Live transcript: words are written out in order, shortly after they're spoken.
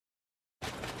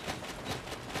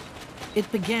It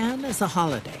began as a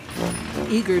holiday.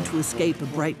 Eager to escape a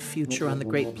bright future on the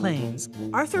Great Plains,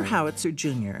 Arthur Howitzer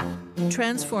Jr.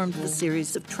 transformed the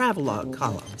series of travelogue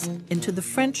columns into the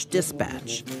French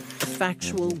Dispatch, a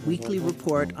factual weekly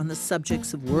report on the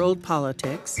subjects of world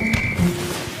politics,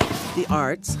 the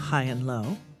arts, high and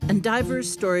low, and diverse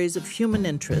stories of human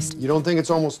interest. You don't think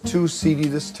it's almost too seedy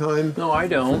this time? No, I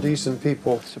don't. For decent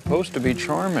people. It's supposed to be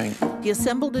charming. He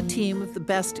assembled a team of the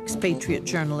best expatriate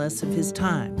journalists of his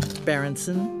time: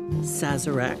 Berenson,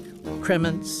 Sazerac,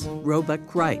 Kremens,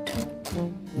 Roebuck Wright.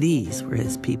 These were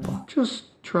his people. Just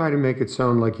try to make it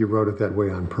sound like you wrote it that way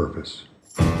on purpose.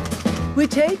 We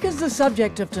take as the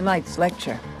subject of tonight's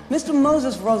lecture Mr.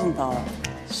 Moses Rosenthaler,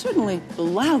 certainly the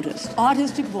loudest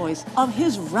artistic voice of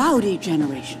his rowdy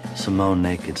generation. Simone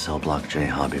Naked Cell Block J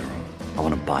Hobby Room. I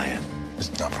want to buy it.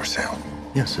 It's not for sale.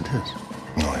 Yes, it is.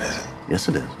 No, it isn't. Yes,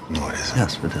 it is. No, it isn't.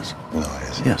 Yes, it is. No, it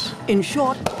isn't. Yes. In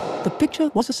short, the picture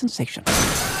was a sensation.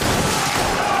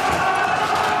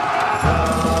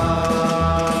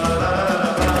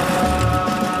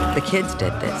 The kids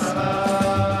did this.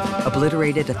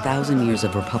 Obliterated 1,000 years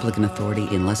of Republican authority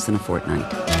in less than a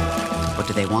fortnight. What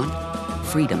do they want?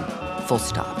 Freedom. Full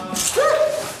stop.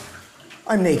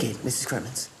 I'm naked, Mrs.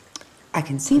 Kremens. I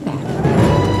can see that.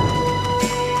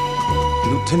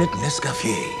 Lieutenant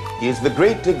Nescaffier is the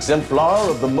great exemplar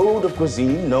of the mode of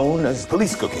cuisine known as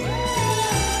police cooking.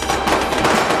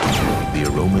 The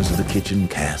aromas of the kitchen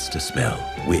cast a spell,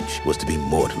 which was to be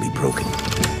mortally broken.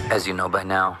 As you know by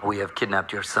now, we have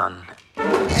kidnapped your son.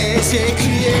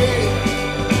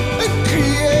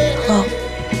 Oh,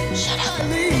 shut up.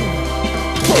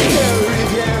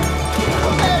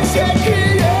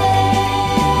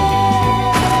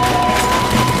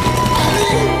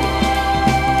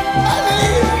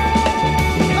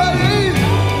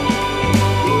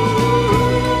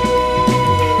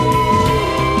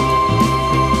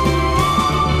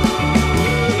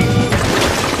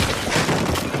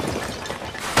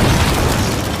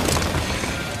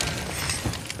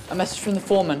 A message from the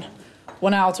foreman.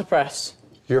 1 hour to press.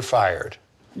 You're fired.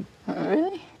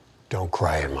 Really? Don't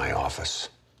cry in my office.